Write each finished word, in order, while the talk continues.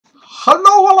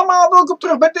Hallo allemaal, welkom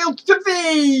terug bij deel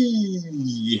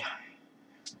 2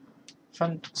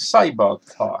 van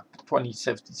Cyberpunk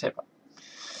 2077.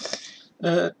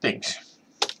 Thanks.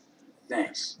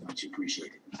 Thanks, much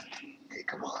appreciated. Hey,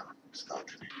 come on, stop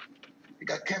it. You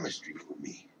got chemistry with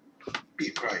me. Be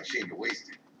a crying shame to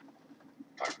waste it,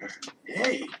 partner.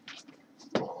 Hey,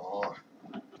 Oh,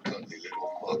 ugly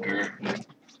little fucker.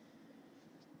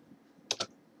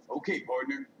 okay,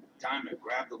 partner. Time to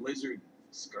grab the lizard and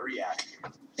scurry out of here.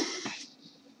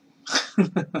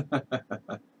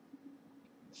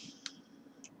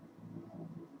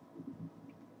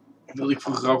 Wilde ik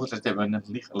vroeger ook altijd hebben,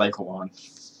 net Lego aan.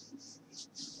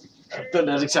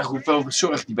 Totdat ik zag hoeveel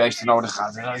zorg die beesten nodig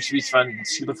had. En dan had ik zoiets van, het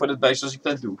zielig voor het beest als ik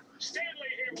dat doe.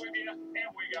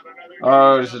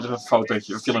 Oh, er zit een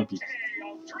fotootje, een filmpje.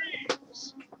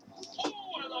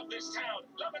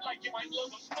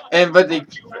 En wat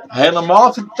ik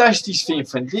helemaal fantastisch vind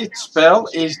van dit spel,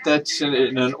 is dat ze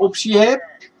een optie hebben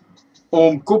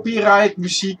om copyright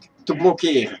muziek te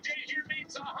blokkeren.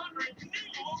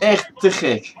 Echt te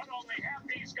gek.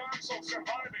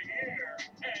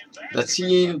 Dat zie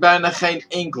je in bijna geen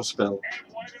enkel spel.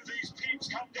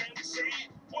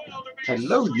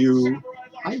 Hello you.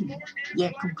 Hi.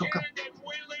 Yeah, kom.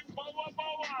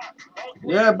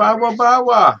 Yeah, bawa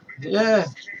bawa. Yeah.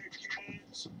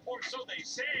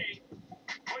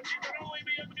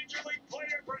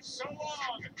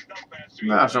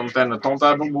 Nou, zometeen de tand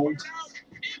uit mijn mond.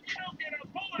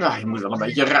 Ja, je moet wel een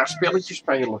beetje een raar spelletje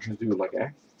spelen natuurlijk, hè.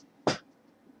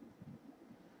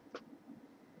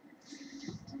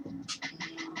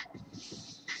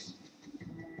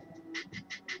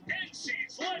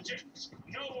 Legends.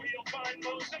 Know where you'll find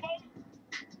most of them?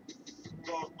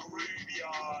 The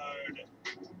graveyard.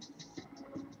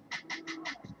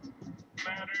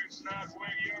 Matters not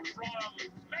where you're from.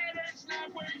 Matters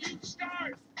not where you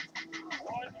start.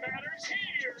 What matters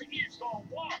here is the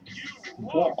walk you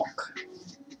walk.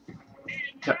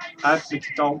 Ja, uit met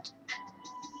die tand.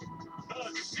 The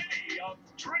city of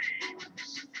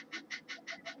dreams.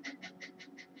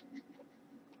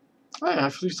 Nee,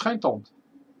 hij verliest geen tand.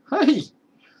 Hey!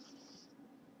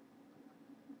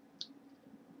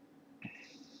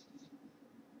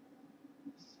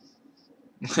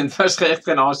 Het was echt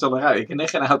geen aanstellerij. Ik kan echt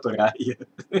geen auto rijden.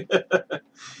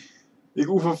 Ik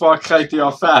oefen vaak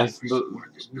GTA 5.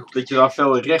 Dat je daar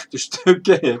veel rechte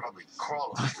stukken hebt.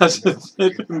 Als het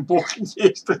net een bochtje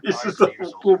is, dan is het al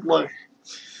compleet.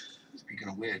 Speaking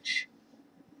of which,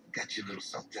 got you a little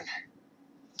something.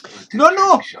 No,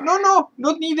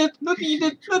 not needed.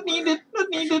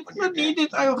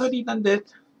 I already done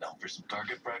that. Now for some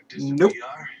target practice. Nope.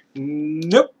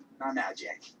 Nope. Not now,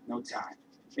 Jack. No time.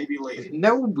 Maybe later.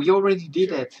 No, we already did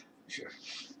that. Sure.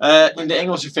 In de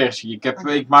Engelse versie.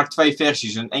 Ik maak 2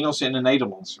 versies, een Engelse en een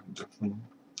Nederlandse. The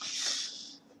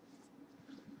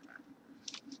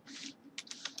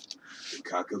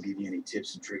Kako give you any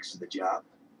tips and tricks for the job?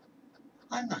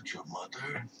 I'm not your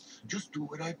mother. Just do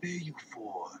what I pay you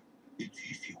for. It's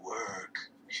easy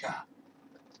work. Yeah.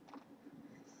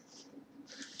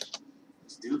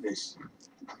 Let's do this.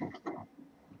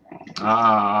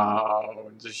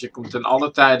 Dus je komt ten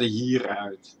alle tijden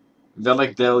hieruit.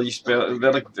 Welk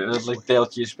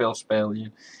deeltje je speel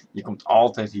je. Je komt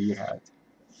altijd hieruit.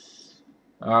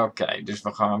 Oké, dus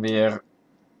we gaan weer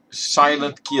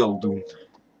Silent Kill doen.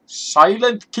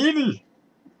 Silent Kill!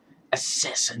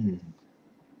 Assassin!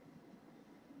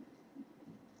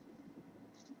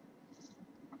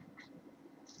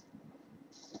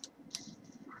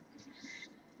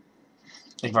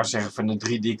 Ik wou zeggen, van de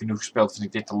 3 die ik nu gespeeld vind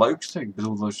ik dit de leukste. Ik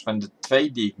bedoel dus van de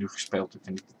 2 die ik nu gespeeld heb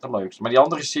vind ik dit de leukste. Maar die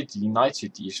andere City, die Night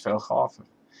City, is veel gaver.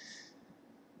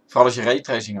 Vooral als je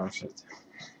raytracing afzet.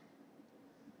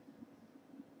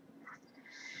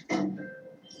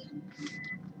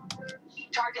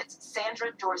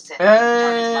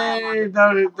 Hey,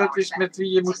 dat is met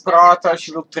wie je moet praten als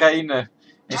je wilt trainen.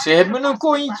 En ze hebben een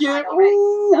kontje.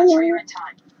 Oeh.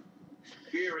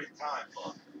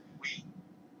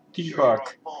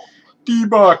 T-Bug.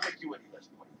 T-Bug.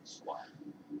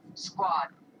 Squad.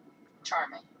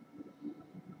 Charming.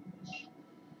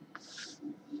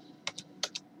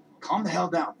 Calm the hell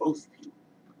down, both of you.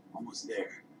 Almost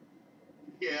there.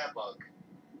 Yeah, Bug.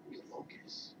 You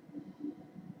focus.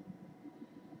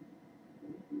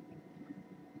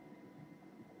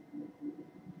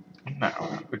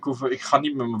 Nou, ik ga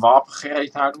niet met mijn wapen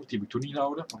gereed houden, want die heb ik toen niet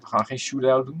nodig. Want we gaan geen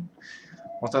shootout doen.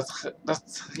 Want dat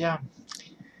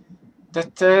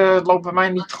loopt bij mij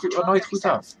nooit goed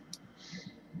af.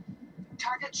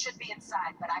 Target should be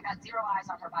inside, but I got 0 eyes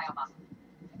on her biomap.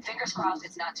 Fingers crossed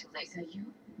it's not too late. Is that you?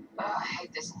 I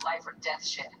hate this life or death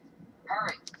shit.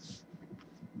 Hurry.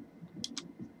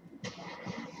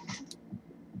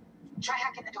 Try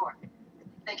hacking the door.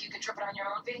 Think you can trip it on your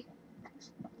own, V?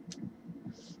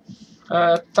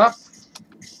 Tap.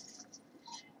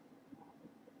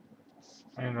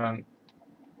 En dan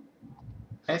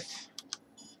F.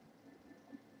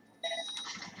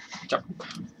 Tjap.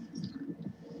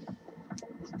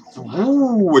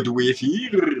 Oeh, wat doe je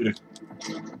hier?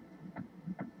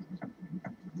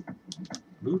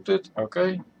 Doet het?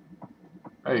 Oké.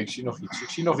 Hey, ik zie nog iets, ik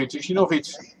zie nog iets, ik zie nog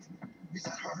iets. Is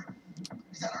that her?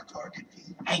 Is that our target,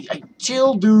 V? Hey,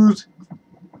 chill dude.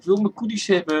 Ik wil mijn koedies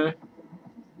hebben.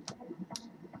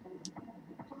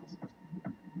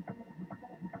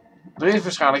 Er is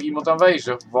waarschijnlijk iemand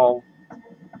aanwezig, Wal.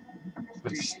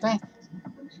 Wat is dat?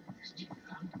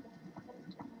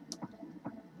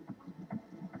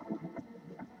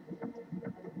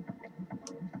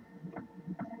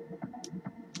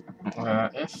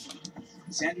 F.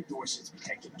 Xander Dorset's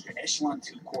protected under Echelon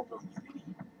 2 Corporal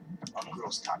Immunity on the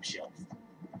girl's top shelf.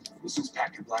 This one's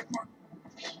packed in black mark.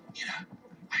 Yeah,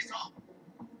 I saw.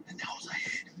 And that was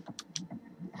ahead.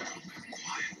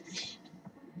 Quiet, V.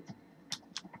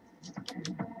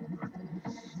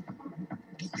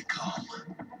 Be calm,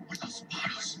 or they'll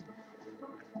spot us.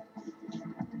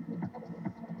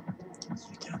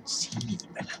 You don't see me,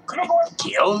 but I'm gonna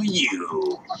kill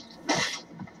you.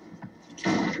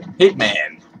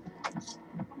 Hitman.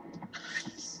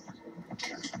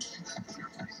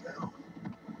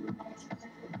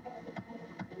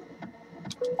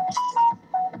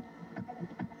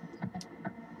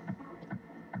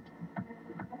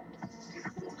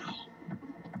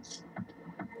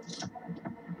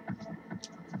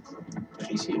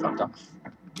 Is hier ook dan?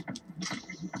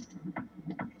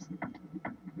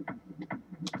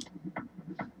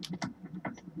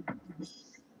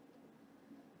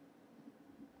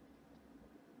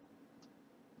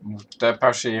 Je moet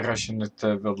pauzeren als je het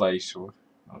wil lezen hoor.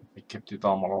 Want ik heb dit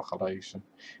allemaal al gelezen.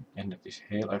 En het is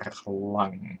heel erg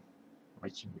lang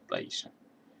wat je moet lezen.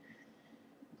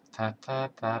 Ta ta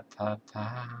ta ta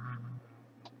ta.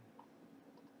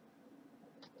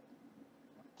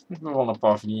 Ik wil wel een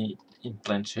paar van die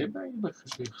implants hebben eerlijk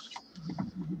gezegd.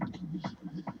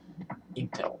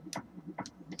 Intel.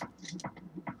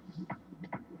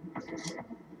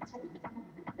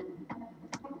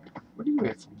 Wat doe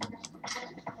je even?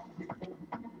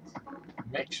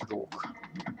 Max Dog.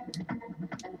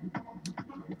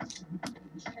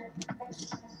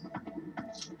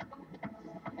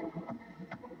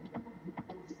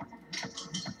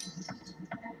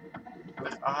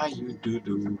 Where are you,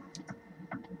 doo-doo?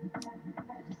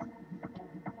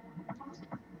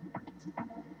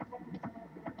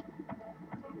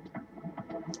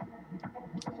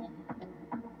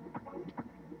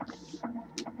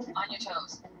 On your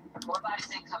toes. More bodies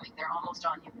incoming. They're almost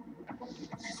on you.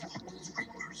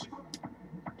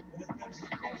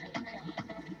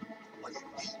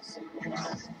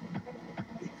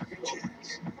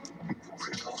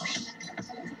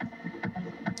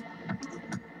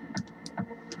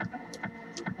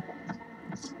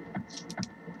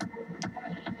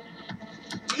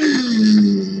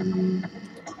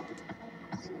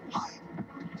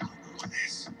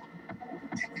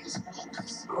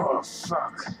 Oh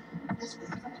fuck.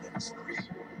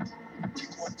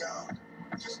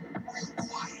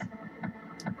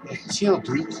 Hey, chill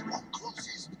dude.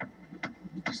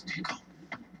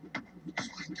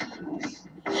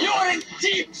 You're in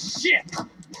deep shit!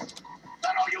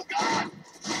 That all you got?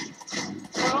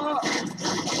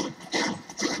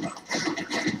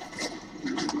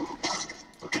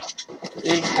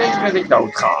 Ik denk dat ik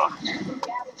dood ga.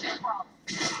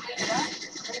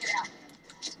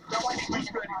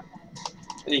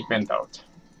 Ik ben dood.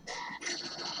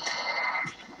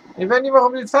 Ik weet niet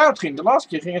waarom dit fout ging. De laatste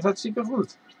keer ging het hartstikke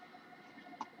goed.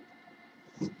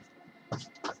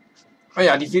 Maar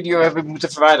ja, die video heb ik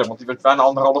moeten verwijderen, want die werd bijna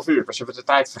 1,5 uur. Ik was even de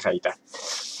tijd vergeten.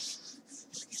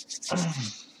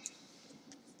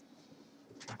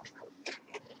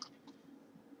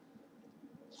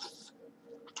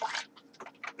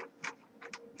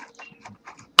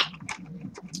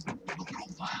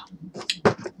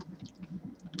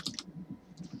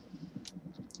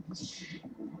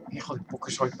 Hier gewoon die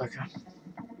pokken zo pakken.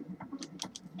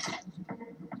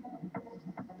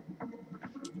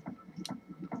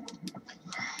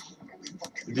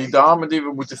 Die dame die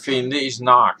we moeten vinden is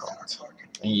naakt.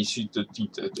 En je ziet de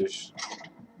titel dus.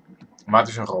 Maar het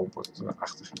is een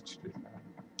robotachtig iets.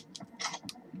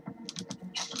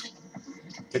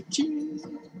 Kaching.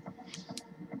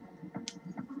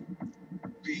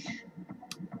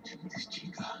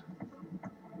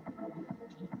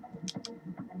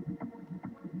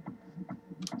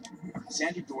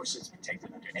 Xander Dorset's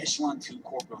protected under Echelon 2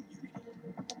 Corporal Immunity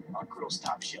on girl's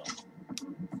top shelf.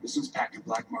 This one's packed in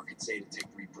black market say to take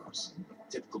repros.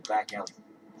 Typical back alley.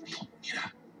 Yeah,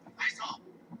 I saw.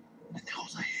 And the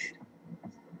holes ahead.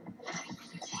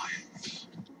 Quiet.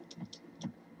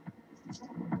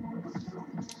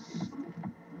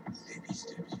 Baby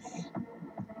steps, V.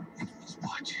 Enemies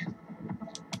watching.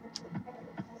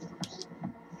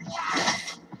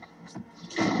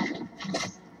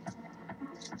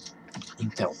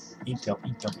 Intel.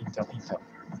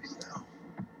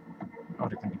 Oh,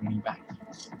 daar kan ik niet bij.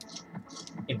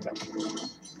 Intel.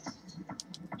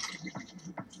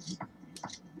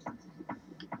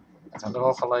 Dat hadden we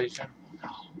al gelezen.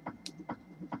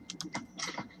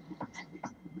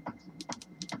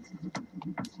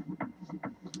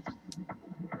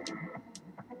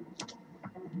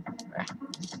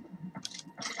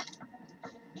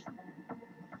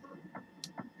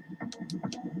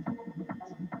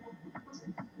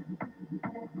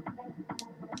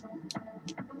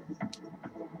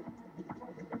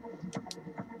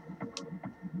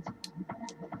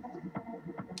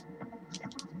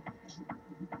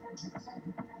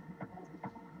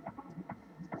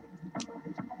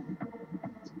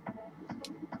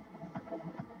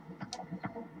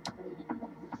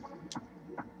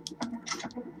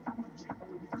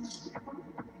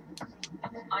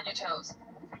 On your toes.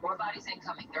 More bodies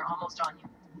incoming. They're almost on you.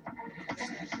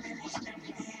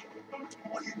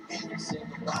 What you mean? Say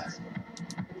goodbye.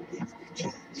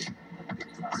 Change.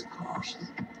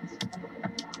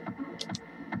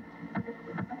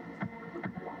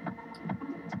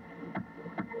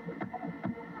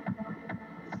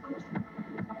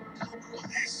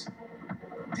 This.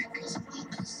 Ridiculous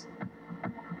focus.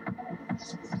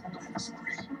 Let's put it on the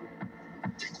spray.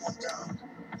 Take one down.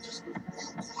 Just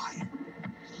real quiet.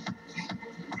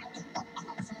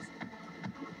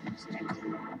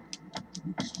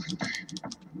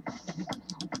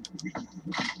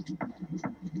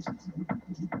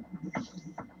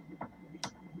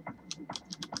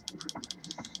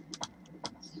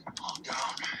 All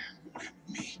down.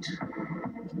 Meet.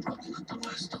 Probably not the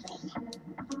last of them.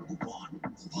 Move on.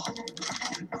 Follow.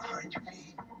 Put it behind you, V.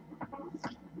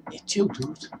 Ja, chill,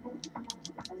 dude.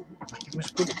 Mag ik mijn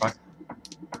spullen pakken?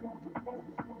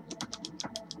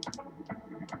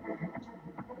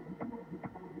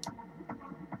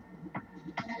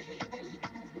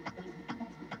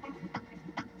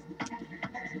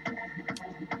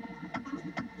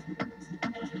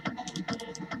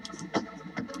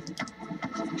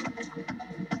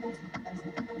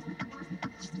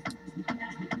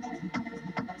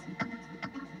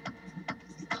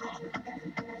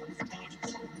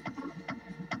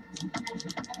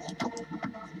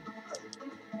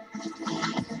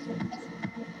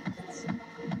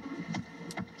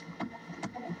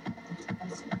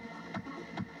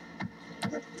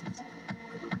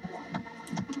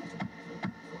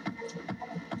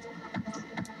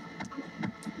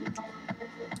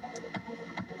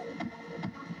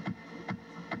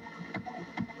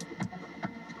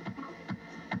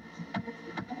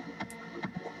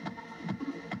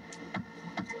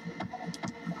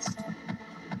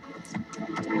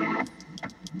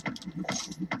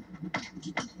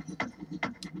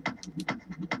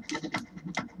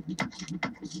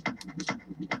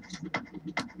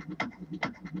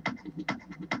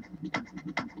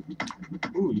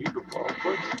 Oeh, hier doe ik wel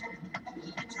kort.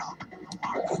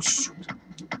 Oh, shoot.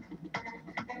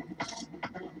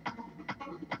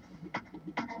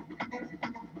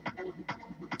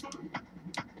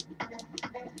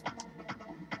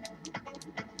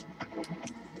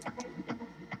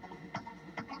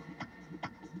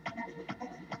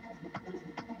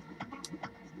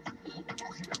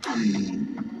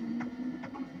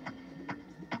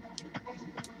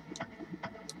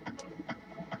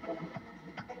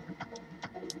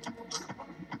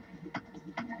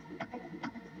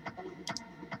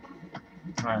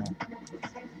 Ah, ja.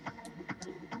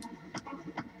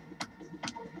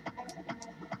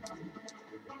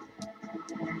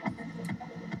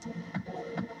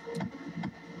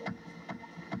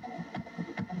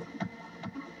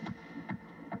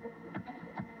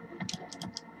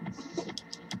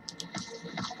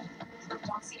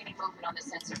 Don't see any movement on the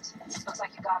sensors. Looks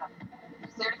like you got them.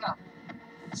 Clear to go.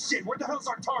 Shit, where the hell's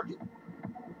our target?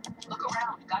 Look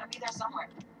around. Gotta be there somewhere.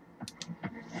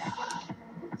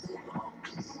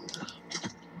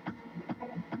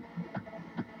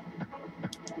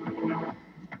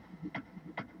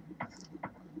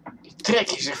 Die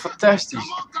trek is echt fantastisch.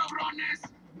 Come on, cabrones.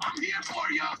 I'm here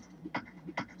for you.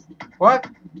 What?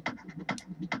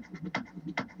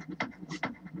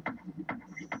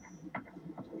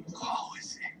 How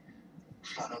is it?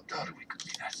 Flat out thought we could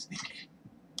be that sneaky.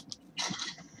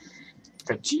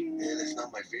 Kaching. Yeah, that's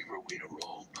not my favorite way to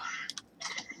roll, but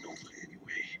no way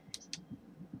anyway.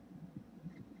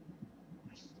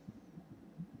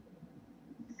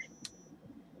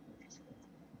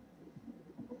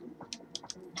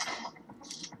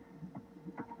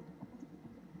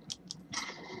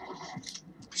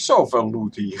 Zoveel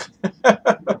loot hier.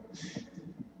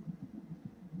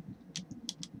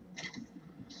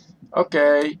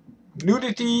 Oké.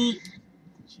 Nudity.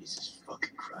 Jesus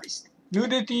fucking Christ.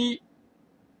 Nudity.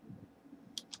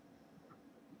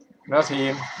 Not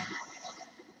him.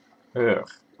 Her.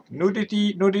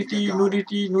 Nudity, nudity,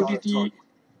 nudity, nudity.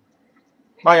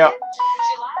 Maar ja.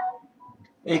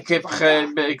 Ik heb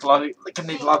het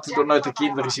niet laten door nooit de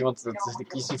kinderen zien, want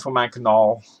het is niet voor mijn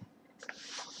kanaal.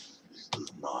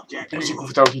 Dus ik hoef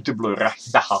het ook niet te blurren.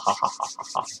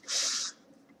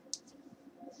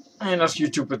 En als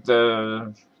YouTube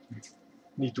het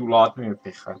niet toelaat, nu heb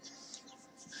ik gehad.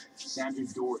 Sandra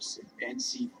Dorset,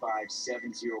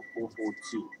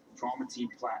 NC570442. Trauma Team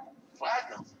Platinum.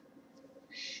 Platinum?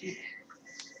 Shit.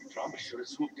 Trauma should have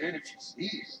swooped in if she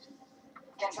sneezed.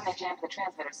 Guessing they jammed the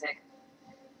transmitter sig.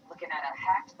 Looking at a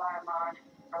hacked biomon,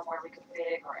 firmware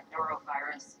reconfig, or a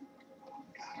neurovirus.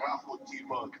 Carajo,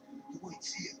 T-Mug. You ain't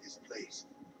seeing this place.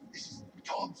 This is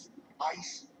tubs,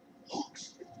 ice,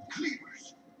 hooks,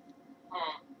 cleavers.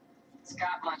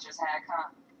 Scott Muncher's hack, huh?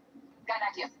 Got an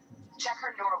idea. Check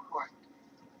her neural cord.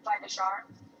 Find a shard?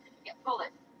 Yeah, pull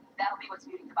it. That'll be what's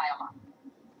muting the biomon.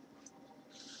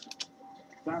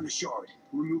 Found the shard.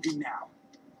 Removing now.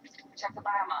 Check the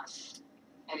biomon.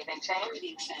 Anything change?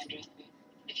 Greetings, Sandra.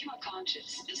 If you are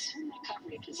conscious, assume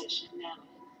recovery position now.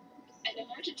 An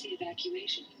emergency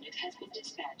evacuation unit has been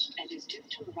dispatched and is due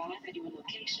to arrive at your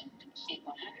location in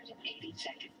 180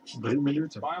 seconds. 3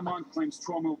 minuten. Biomon claims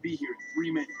trauma will be here in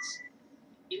 3 minutes.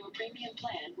 Your premium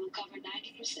plan will cover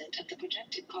 90% of the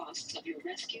projected costs of your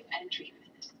rescue and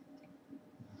treatment.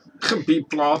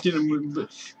 Gebiedplaatje, dan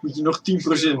moet je nog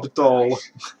 10% betalen.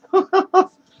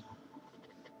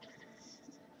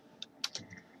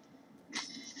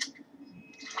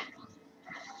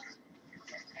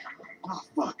 Oh,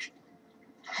 fuck.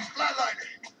 Flatliner.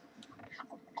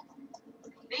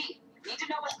 B, need to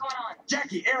know what's going on.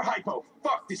 Jackie, air hypo.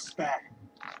 Fuck, this is bad.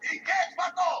 Hey, catch,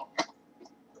 Paco!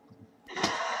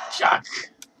 Jack.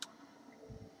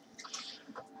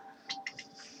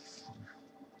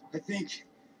 I think.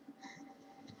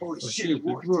 Holy Oh, shit, shit, it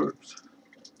worked.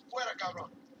 Fuera, cabrón.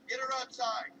 Get her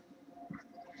outside.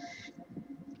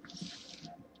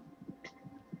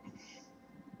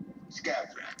 Scab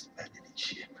rats abandoning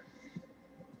ship.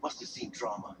 Must have seen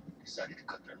trauma. Decided to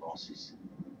cut their losses.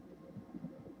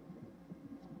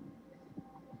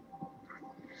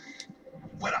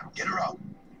 Fuera, get her out.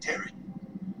 Tear it.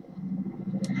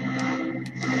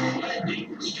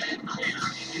 Landing, stand clear.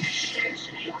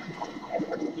 Initiation.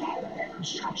 Follow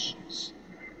instructions.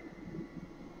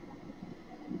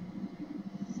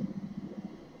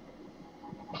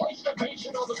 Place the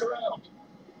patient on the ground.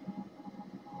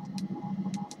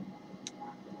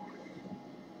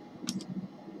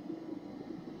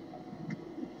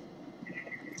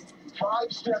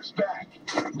 Five steps back.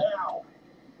 Now.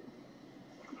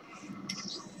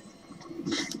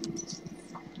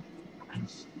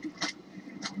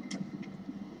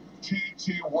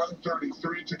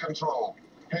 TT-133 to control.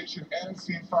 Patient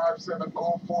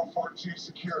NC570442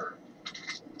 secure.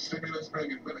 Stimulants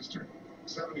being administered.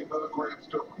 70 milligrams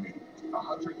dopamine.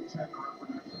 110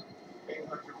 norepinephrine.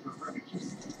 800 fluranogen.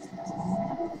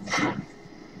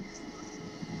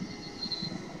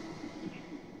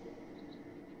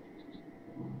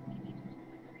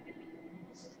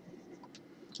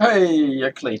 Hey,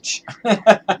 a glitch.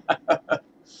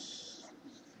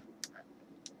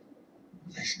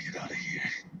 Let's get out of here.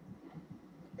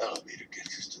 Elevator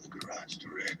gets us to the garage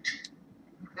direct.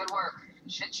 Good work.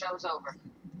 Shit show's over.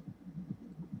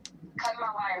 Cutting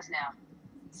my wires now.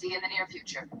 See you in the near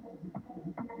future.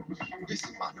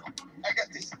 Listen, mano. I got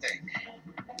this thing.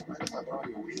 Mind if I borrow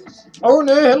your wheels? Oh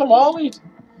nee, helemaal niet.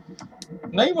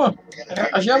 Nee man,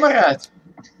 als jij maar rijdt.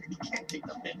 You can't take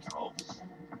the metro.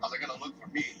 How they gonna look for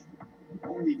me?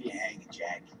 Won't leave you hanging,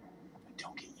 Jack. But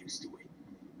don't get used to it.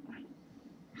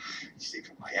 You're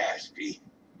saving my ass, P.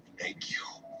 Thank you.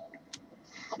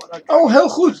 How about I Oh, heel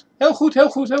goed. Heel goed, heel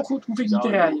goed, heel goed. Hoef ik It's niet te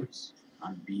all rijden. yours.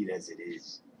 I'm beat as it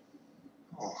is.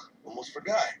 Oh, almost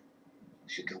forgot.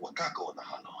 Should get Wakako in the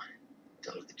hollow.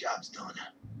 Tell her the job's done.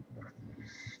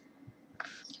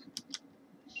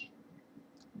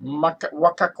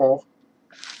 Wakako.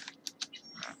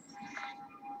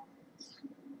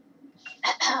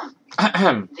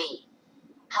 V,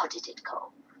 how did it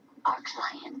go? Our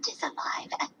client is alive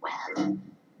and well.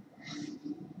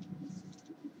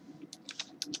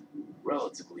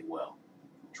 Relatively well.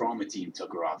 Trauma team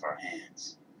took her off our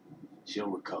hands. She'll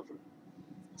recover.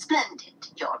 Splendid.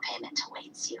 Your payment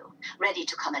awaits you, ready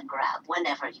to come and grab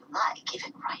whenever you like,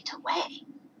 even right away.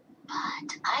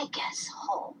 But I guess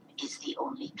home is the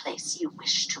only place you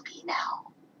wish to be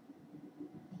now.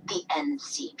 The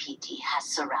NCPD has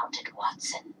surrounded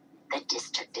Watson. The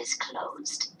district is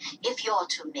closed. If you're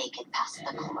to make it past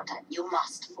the cordon, you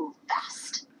must move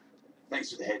fast.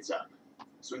 Thanks for the heads up.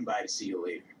 Swing by to see you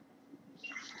later.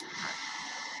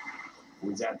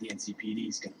 Word's out the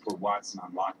NCPD's gonna put Watson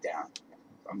on lockdown.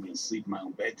 If I'm gonna sleep in my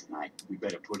own bed tonight, we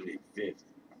better put it in fifth.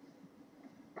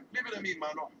 Leave it to me,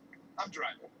 mano. I'm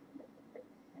driving.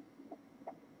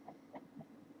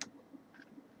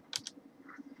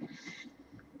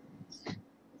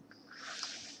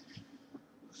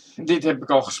 Dit heb ik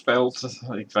al gespeeld.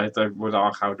 Ik weet dat ik word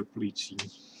aangehouden door de politie.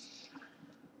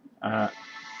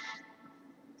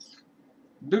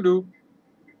 Doei doei.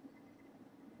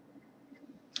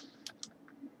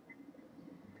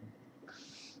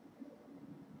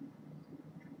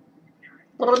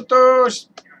 Prontos!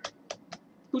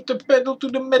 Put the pedal to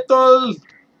the metal!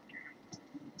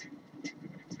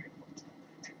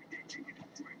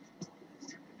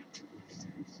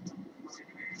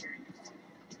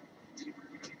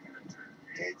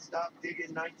 Can't stop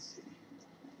digging Night City.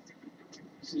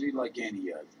 City like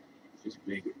any other, just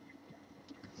bigger.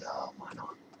 No,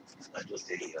 mano. Not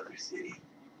just any other city.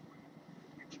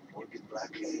 Morgan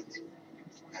Blackhead,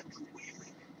 Andrew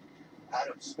Wheeling,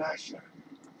 Adam Smasher.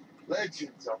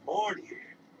 Legends are born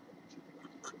here.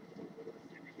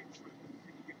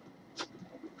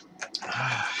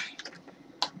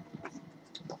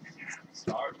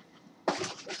 Start.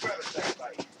 Let's grab a second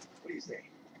bite. What do you say?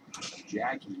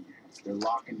 Jackie, they're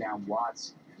locking down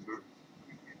Watson. Remember?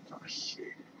 Oh,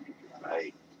 shit.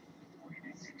 Right.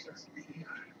 Just me.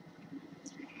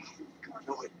 I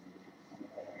know it.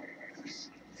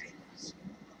 Famous.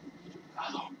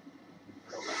 Hallo.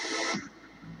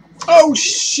 Oh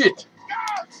shit!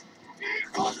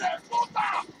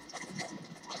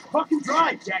 Fucking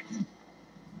drive, Jackie.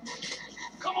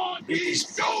 Come on,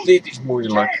 Dit is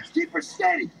moeilijk. Damn, keep her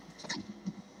steady.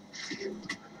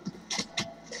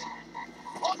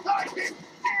 Hold tight, bitch.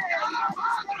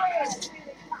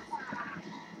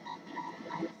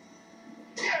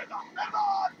 Mierda,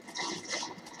 perdón.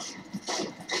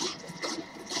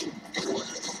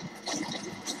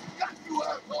 Got you,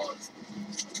 assholes.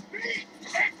 Pete,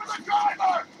 aim for the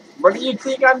driver. What do you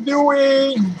think I'm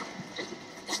doing?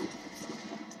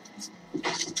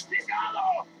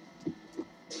 Picado.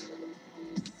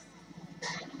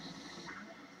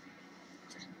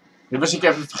 Dit was ik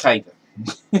even vergeten.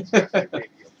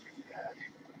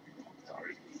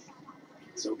 Sorry.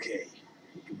 It's okay.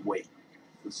 We can wait.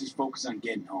 Let's just focus on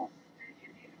getting home.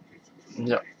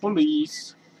 Ja,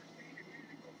 police.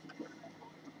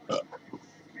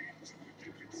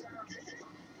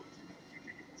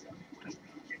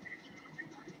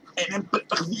 En een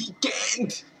prettig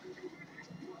weekend.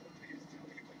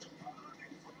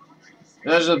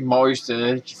 Dat is het mooiste.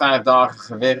 Heb je 5 dagen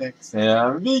gewerkt.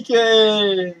 Ja,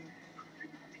 weekend.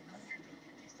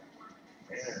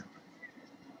 Man,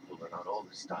 pulling out all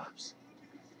the stops.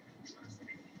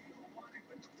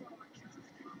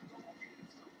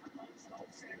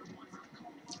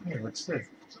 Hey, what's this?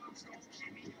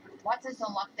 Watson's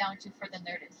on lockdown to further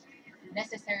notice.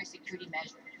 Necessary security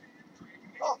measure.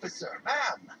 Officer,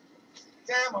 ma'am.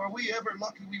 Damn, are we ever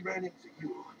lucky we ran into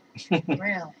you?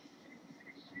 Really?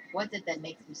 What's it that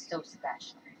makes me so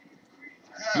special?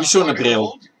 Die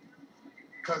zonnebril.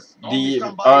 Die,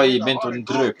 oh, je bent on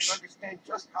drugs.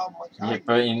 Je hebt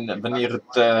wanneer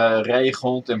het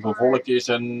regent en bewolkt is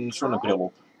een zonnebril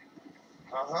op.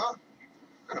 Uh-huh.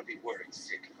 Gonna be worried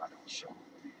sick if I don't show.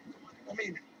 I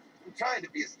mean, I'm trying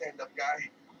to be a stand-up guy.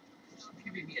 Just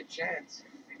giving me a chance.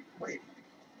 Wait.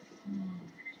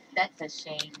 That's a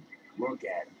shame. Look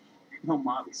at him. No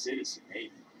model citizen,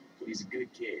 maybe, but he's a good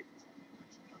kid.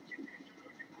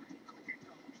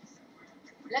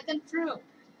 Let them through.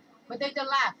 But they're the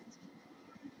left.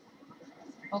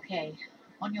 Okay,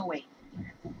 on your way.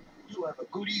 You have a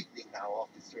good evening now,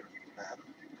 officer, ma'am.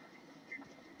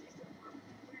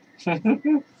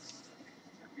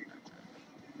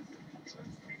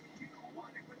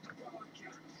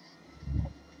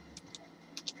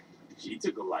 She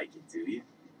took a liking to you.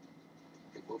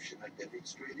 The emotion I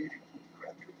demonstrated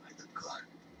grabbed her by the gut.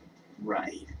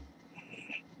 Right.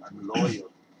 I'm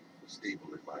loyal,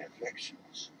 stable in my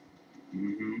affections,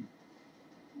 Mm-hmm.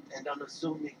 and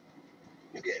unassuming.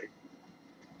 You get it?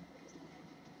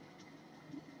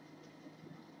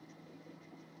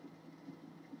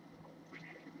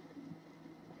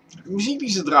 De muziek die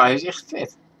ze draaien is echt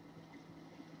vet.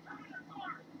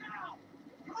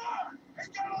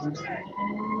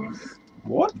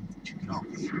 What?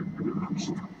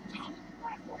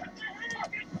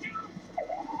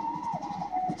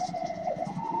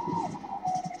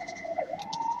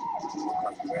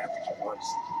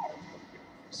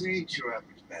 This ain't your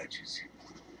average badges.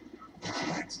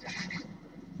 That's that.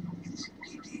 It's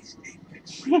PD's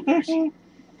apex predators.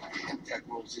 Tech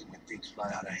rolls in when things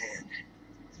fly out of hand.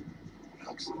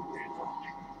 Punks in there,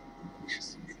 though.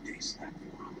 Just a midday snack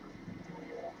for 'em.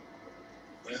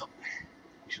 Well,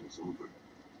 show's over.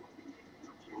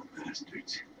 Poor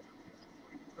bastards.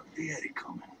 But they had it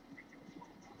coming.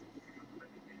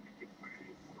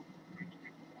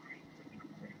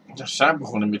 Ja, zij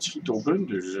begonnen met schieten op hun,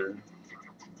 dus...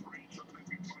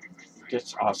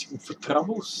 That's asking for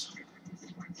troubles.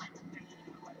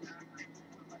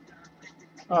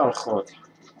 Oh god.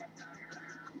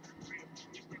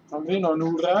 Dan weer nog een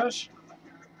hoeraas.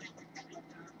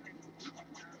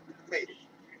 Made it.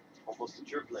 Almost at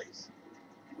your place.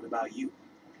 What about you?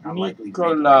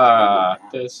 Nikola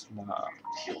Tesla.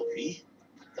 Kill me?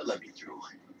 They'll let me through.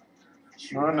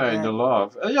 Oh nee, de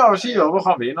love. Ja, zie je wel, we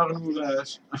gaan weer naar een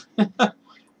hoeraas.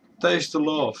 Taste the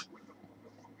love.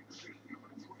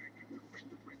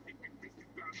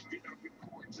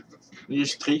 Hier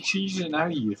is Trixie's en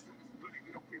nou hier.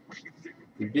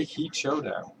 The Big Heat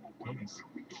Showdown.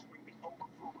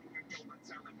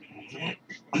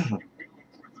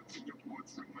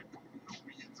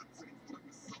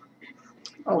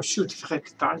 Oh shoot, vergeet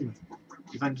de timer.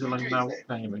 Die zijn zo lang nou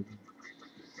opnemen.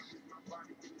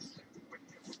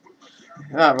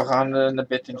 Ja, we gaan naar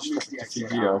bed en stoppen de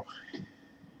video.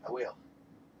 I will.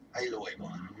 Ahí luego.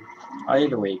 Ahí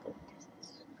luego.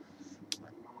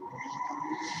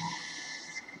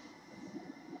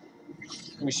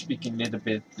 We speak a little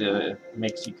bit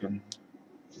Mexican.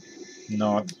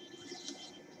 Not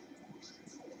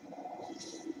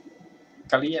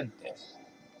caliente.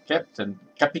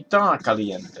 Capitán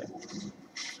Caliente.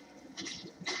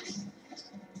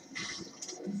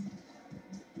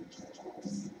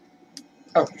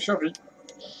 Oh, sorry.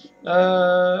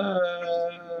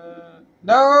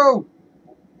 No!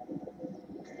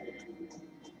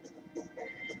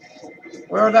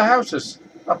 Where are the houses?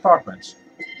 Apartments.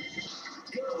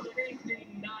 Good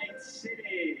evening, Night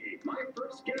City. My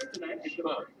first guest tonight is the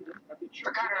president of the church.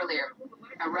 Forgot earlier.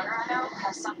 A runner I know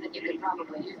has something you could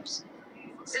probably use.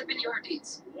 Zip in your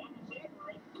deeds. One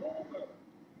lever of Culver.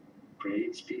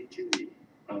 Praise be to thee,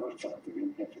 our Father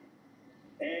in heaven.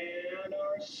 And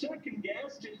our second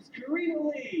guest is Karina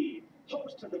Lee,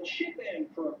 host of the Chip In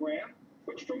program,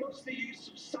 which promotes the use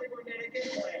of cybernetic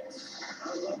implants.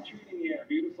 I love treating you,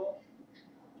 beautiful.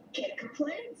 Can't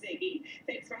complain, Ziggy.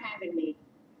 Thanks for having me.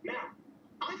 Now,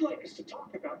 I'd like us to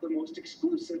talk about the most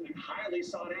exclusive and highly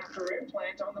sought after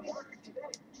implant on the market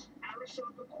today,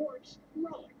 Aristotle Quartz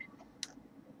Relic.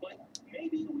 But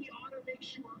maybe we ought to make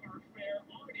sure our fair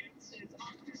audience is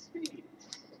up to speed.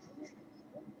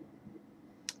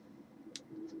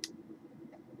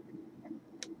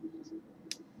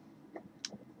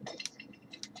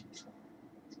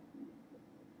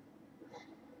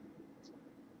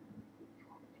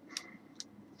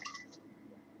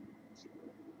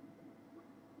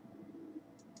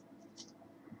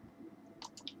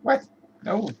 What?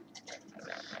 No.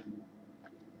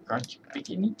 Can't you pick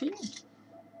anything?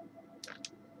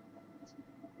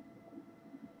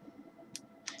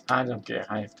 I don't care,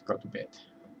 I have to go to bed.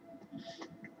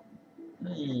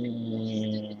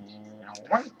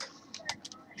 Wank.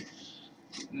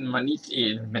 Maar niet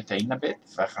meteen naar bed.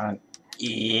 We gaan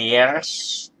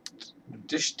eerst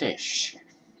de stash.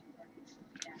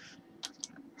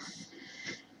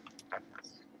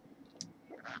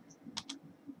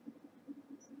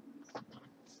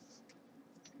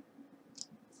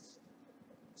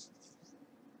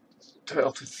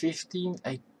 $12 to $15,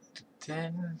 $8 to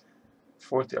 $10,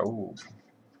 $40. Oh.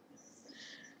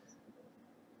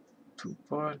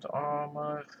 2-point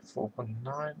armor,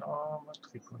 4.9 armor,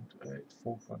 3.8,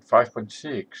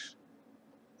 5.6.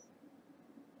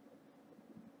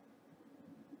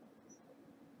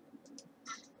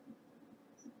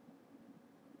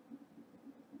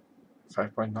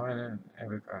 $5.9 and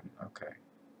every gun, okay.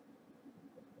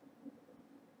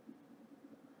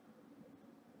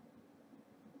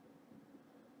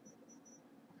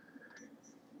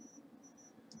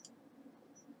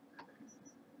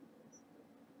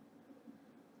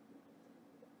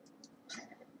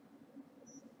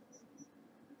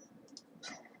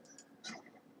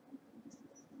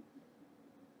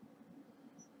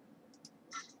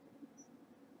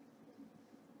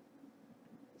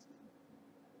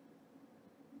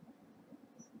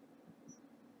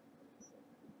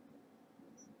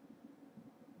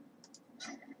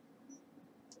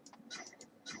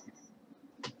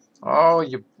 Oh,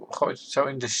 je gooit het zo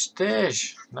in de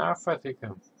stash. Nou, vat ik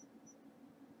hem.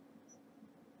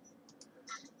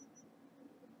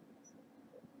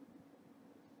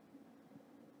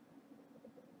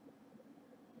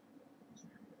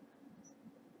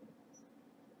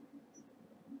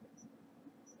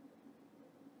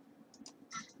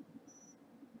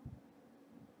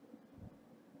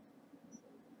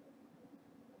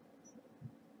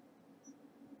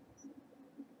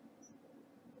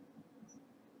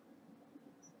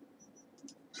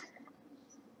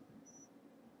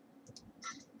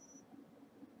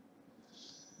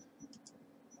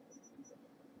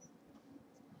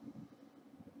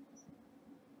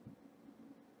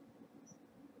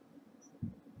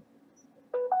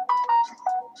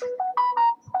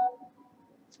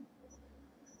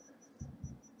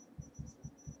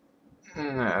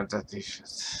 Nou, dat is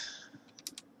het.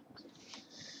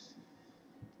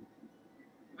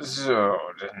 Zo,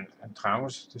 en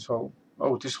trouwens, het is al...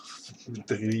 Oh, het is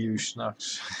 3 uur 's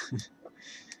nachts.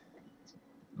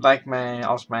 Lijkt mij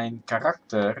als mijn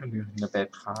karakter nu naar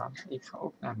bed gaat. Ik ga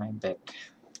ook naar mijn bed.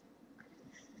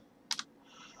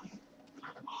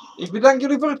 Ik bedank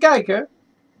jullie voor het kijken.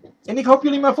 En ik hoop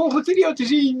jullie in mijn volgende video te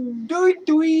zien. Doei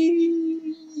doei!